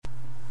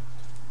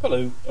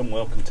Hello and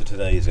welcome to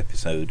today's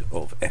episode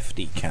of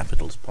FD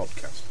Capital's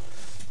podcast.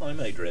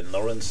 I'm Adrian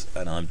Lawrence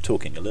and I'm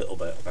talking a little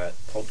bit about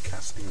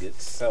podcasting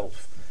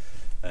itself.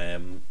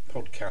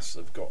 Podcasts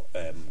have got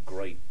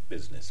great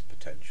business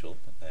potential.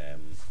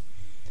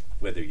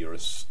 Whether you're a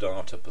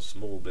startup, a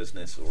small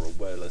business or a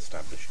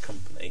well-established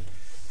company,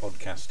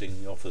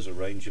 podcasting offers a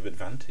range of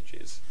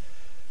advantages.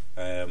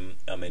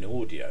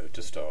 Audio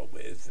to start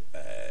with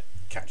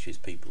catches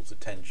people's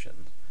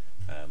attention.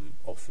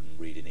 Often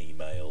reading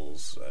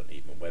emails and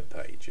even web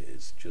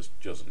pages just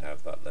doesn't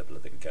have that level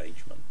of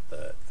engagement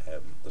that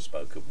the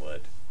spoken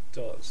word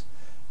does.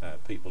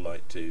 People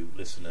like to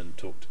listen and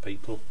talk to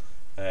people,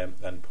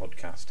 and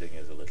podcasting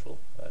is a little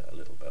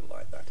bit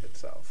like that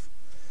itself.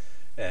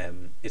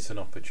 It's an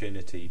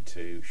opportunity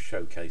to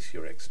showcase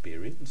your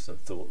experience and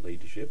thought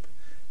leadership,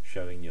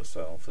 showing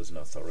yourself as an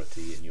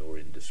authority in your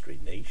industry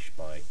niche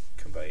by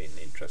conveying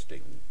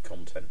interesting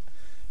content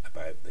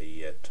about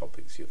the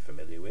topics you're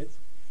familiar with.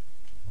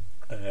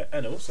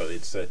 And also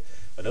it's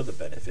another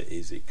benefit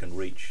is it can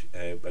reach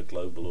a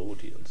global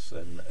audience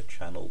and a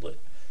channel that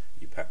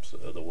you perhaps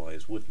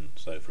otherwise wouldn't.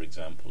 So for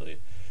example,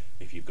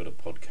 if you've got a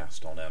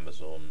podcast on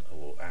Amazon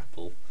or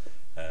Apple,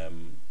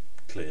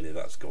 clearly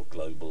that's got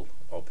global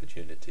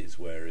opportunities,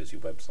 whereas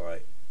your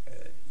website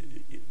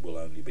it will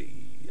only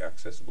be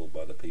accessible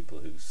by the people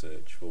who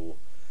search for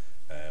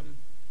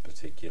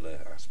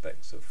particular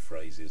aspects of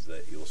phrases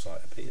that your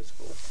site appears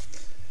for.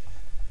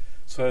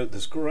 So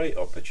there's great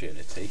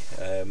opportunity.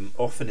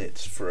 Often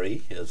it's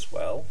free as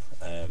well.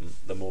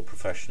 The more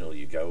professional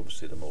you go,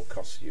 obviously the more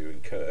costs you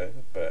incur.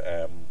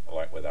 But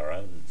like with our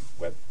own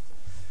web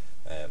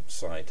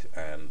site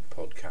and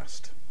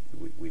podcast,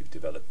 we've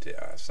developed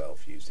it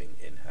ourselves using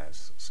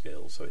in-house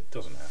skills. So it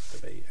doesn't have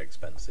to be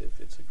expensive.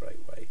 It's a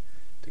great way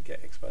to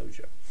get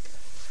exposure.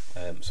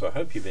 So I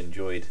hope you've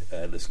enjoyed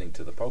listening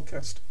to the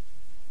podcast.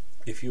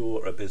 If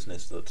you're a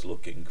business that's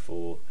looking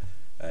for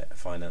a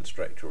finance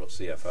director or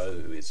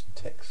CFO who is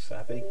tech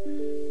savvy,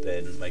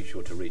 then make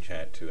sure to reach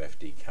out to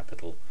FD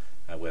Capital.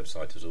 Our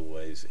website, as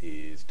always,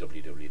 is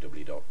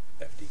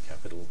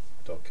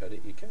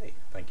www.fdcapital.co.uk.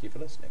 Thank you for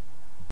listening.